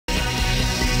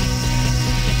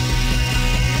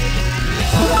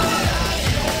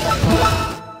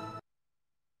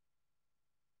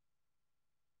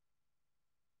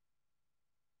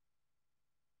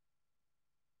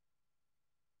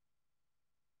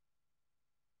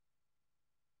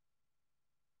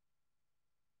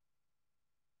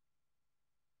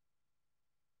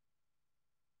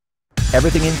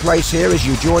Everything in place here as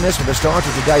you join us for the start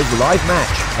of today's live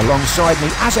match. Alongside me,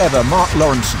 as ever, Mark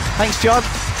Lawrenson. Thanks, John.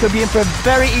 Could be in for a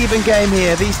very even game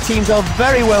here. These teams are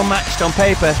very well matched on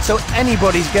paper, so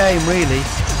anybody's game, really.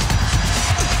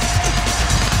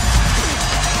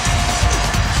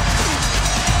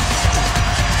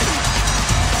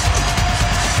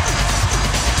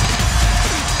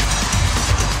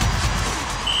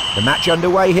 The match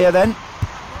underway here then.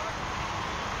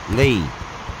 Lee.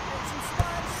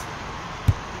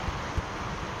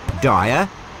 Dyer.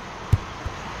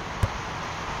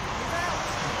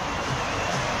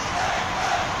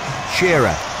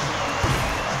 Shearer.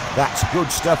 That's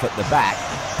good stuff at the back.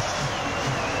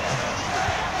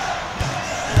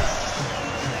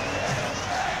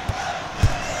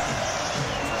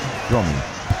 Drummond.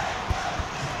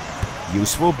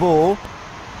 Useful ball.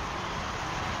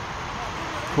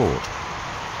 Court.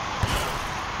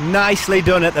 Nicely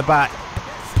done at the back.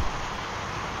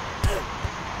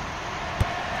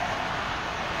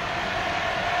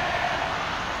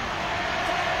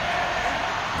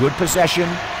 Good possession.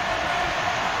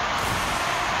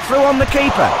 Through on the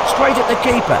keeper. Straight at the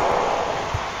keeper.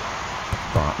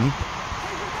 Barton.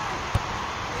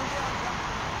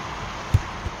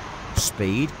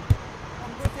 Speed.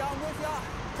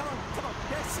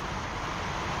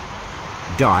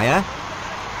 Dyer.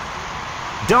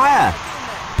 Dyer!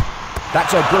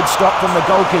 That's a good stop from the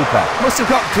goalkeeper. Must have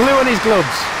got glue on his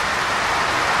gloves.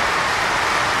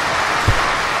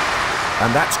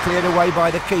 And that's cleared away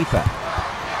by the keeper.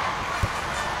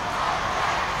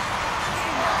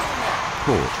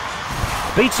 Court.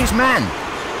 Beats his man.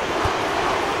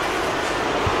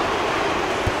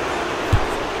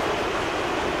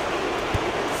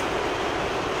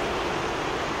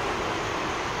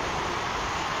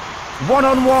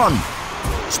 One-on-one.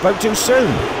 Spoke too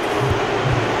soon.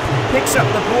 Picks up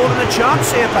the ball and a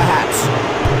chance here perhaps.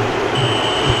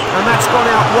 And that's gone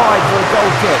out wide for a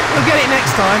goal kick. We'll get it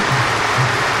next time.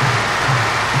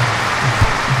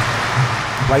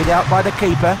 Played out by the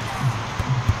keeper.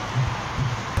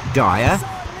 Dyer.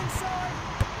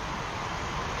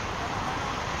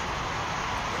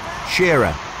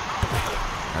 Shearer.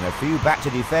 And a few back to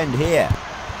defend here.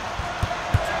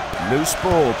 Loose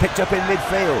ball picked up in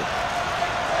midfield.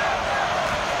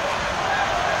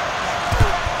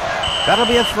 That'll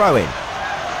be a throw-in.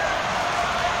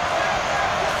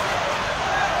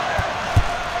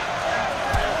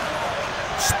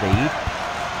 Speed.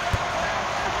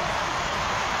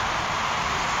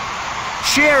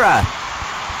 Shearer.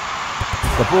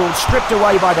 The ball stripped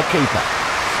away by the keeper.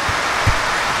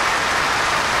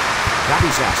 That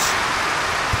is us.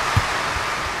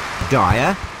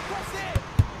 Dyer.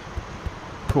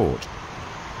 Court.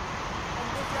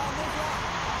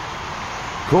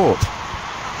 Court.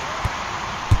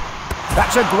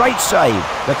 That's a great save.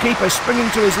 The keeper springing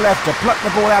to his left to pluck the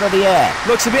ball out of the air.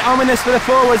 Looks a bit ominous for the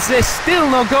forwards this. Still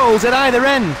no goals at either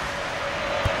end.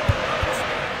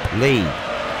 Lee.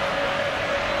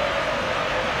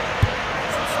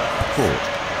 Court.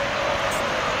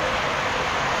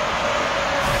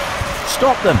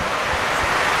 Stop them.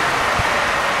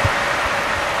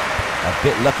 A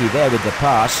bit lucky there with the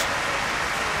pass.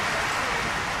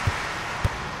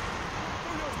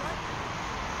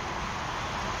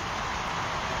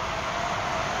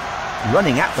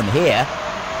 Running at them here.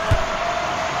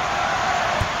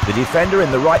 The defender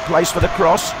in the right place for the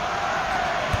cross.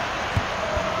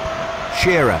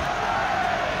 Shearer.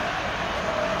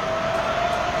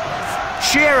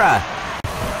 Shearer!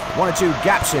 One or two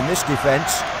gaps in this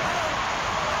defence.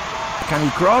 Can he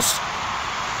cross?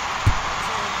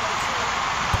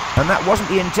 And that wasn't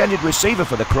the intended receiver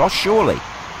for the cross, surely.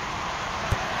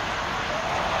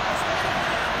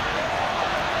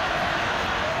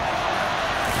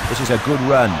 This is a good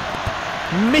run.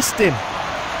 Missed him.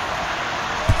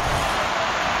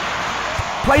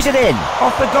 Plays it in,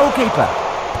 off the goalkeeper.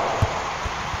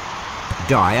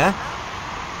 Dyer.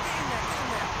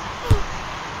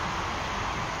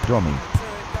 Domi.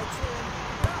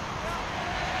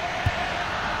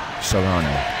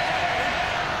 Solano.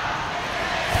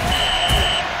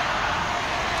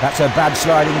 That's a bad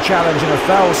sliding challenge and a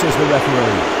foul, says the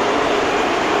referee.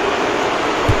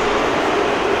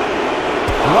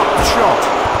 Blocked shot.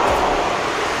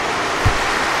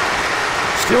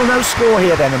 Still no score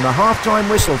here then, and the half-time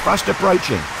whistle fast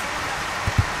approaching.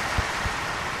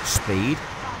 Speed.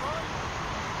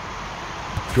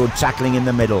 Good tackling in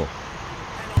the middle.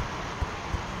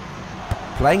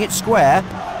 Playing it square.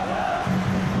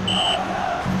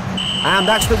 And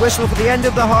that's the whistle for the end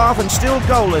of the half, and still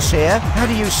goalless here. How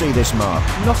do you see this, Mark?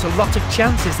 Not a lot of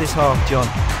chances this half, John.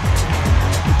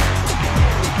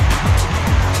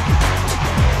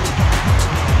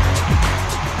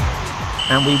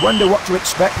 And we wonder what to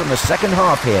expect from the second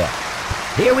half here.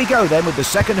 Here we go then with the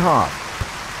second half.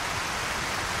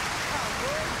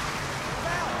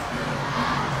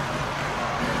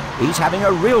 He's having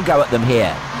a real go at them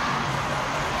here.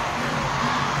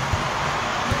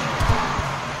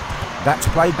 That's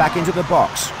played back into the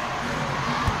box.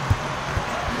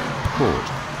 Caught.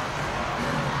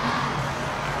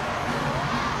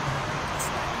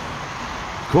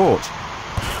 Caught.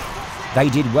 They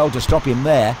did well to stop him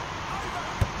there.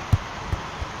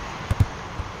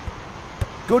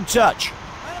 Good touch.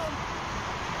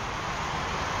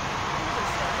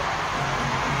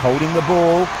 Holding the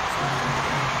ball.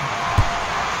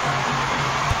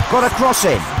 Got a cross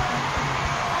in.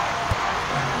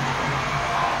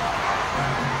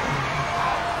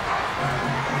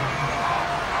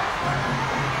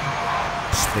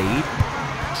 Speed.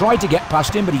 Tried to get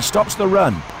past him, but he stops the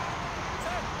run.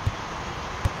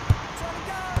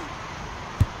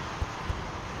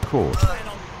 Caught.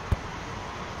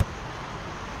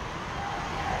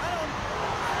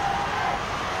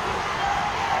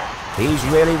 He's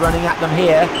really running at them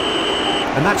here.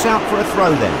 And that's out for a throw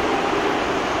then.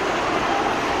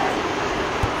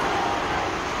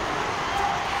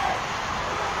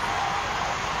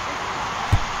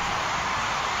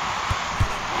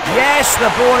 Yes,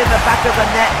 the ball in the back of the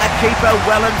net. The keeper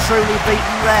well and truly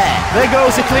beaten there. There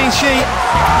goes a clean sheet.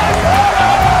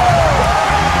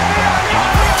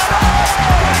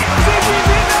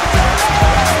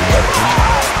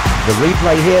 The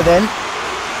replay here then.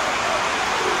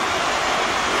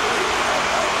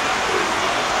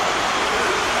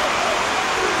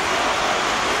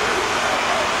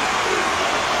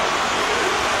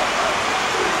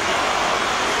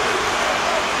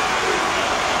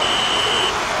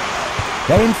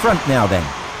 They're in front now then.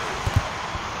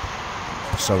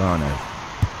 Serrano.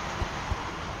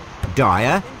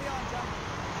 Dyer.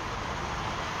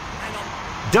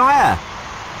 Dyer.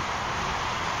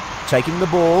 Taking the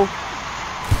ball.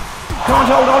 Can't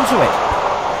hold on to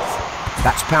it.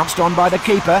 That's pounced on by the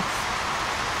keeper.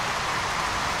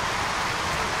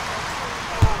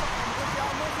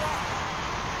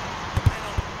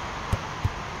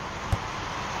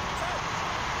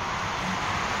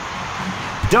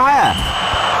 Dyer.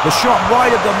 The shot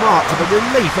wide of the mark to the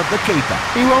relief of the keeper.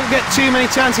 He won't get too many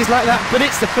chances like that, but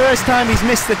it's the first time he's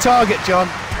missed the target, John.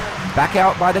 Back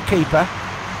out by the keeper.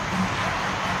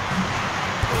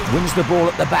 Wins the ball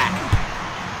at the back.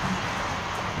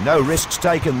 No risks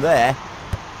taken there.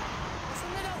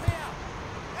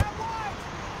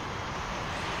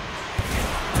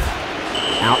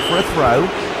 Out for a throw.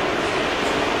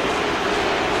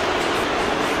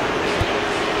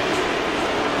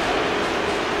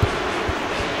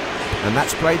 And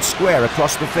that's played square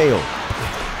across the field.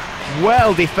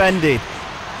 Well defended.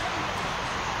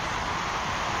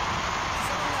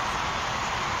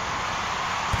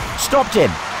 Stopped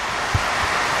him.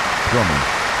 Drummond.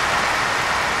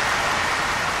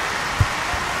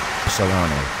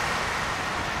 Serrano.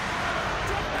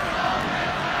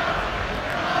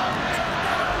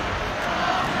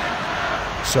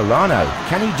 Serrano.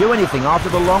 Can he do anything after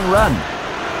the long run?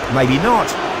 Maybe not.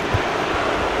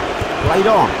 Played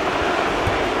on.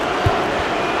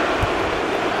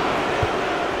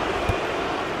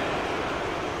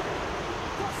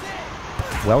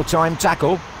 Well-timed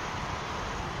tackle.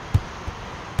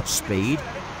 Speed.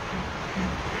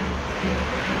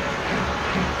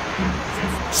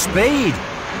 Speed.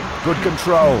 Good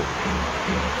control.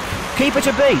 Keeper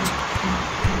to beat.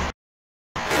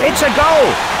 It's a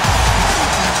goal.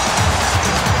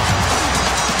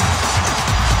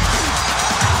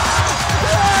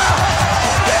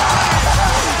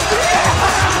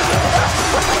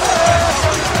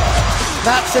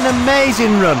 That's an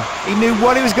amazing run. He knew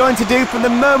what he was going to do from the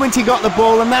moment he got the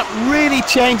ball, and that really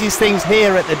changes things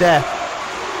here at the death.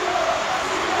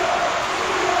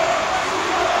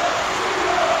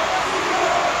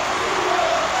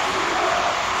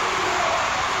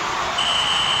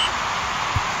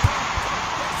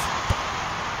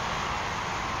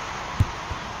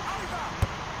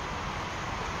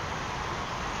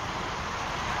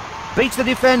 Beats the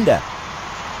defender.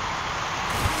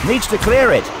 Needs to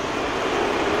clear it.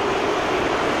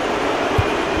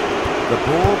 The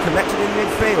ball collected in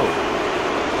midfield.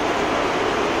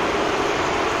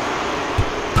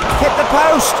 Hit the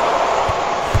post!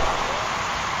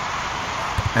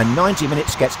 And 90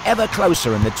 minutes gets ever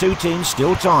closer and the two teams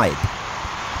still tied.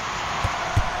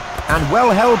 And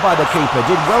well held by the keeper,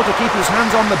 did well to keep his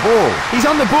hands on the ball. He's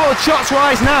on the board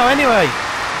shots-wise now anyway.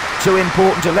 Too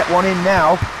important to let one in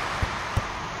now.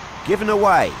 Given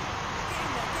away.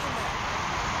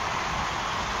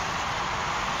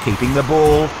 Keeping the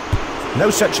ball. No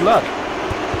such luck.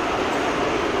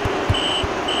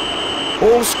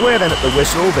 All square then at the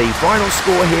whistle. The final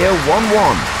score here,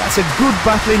 1-1. That's a good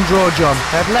battling draw, John.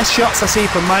 I had less shots I see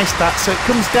from my stats, so it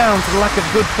comes down to the lack of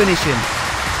good finishing.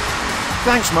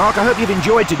 Thanks, Mark. I hope you've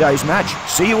enjoyed today's match.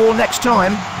 See you all next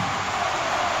time.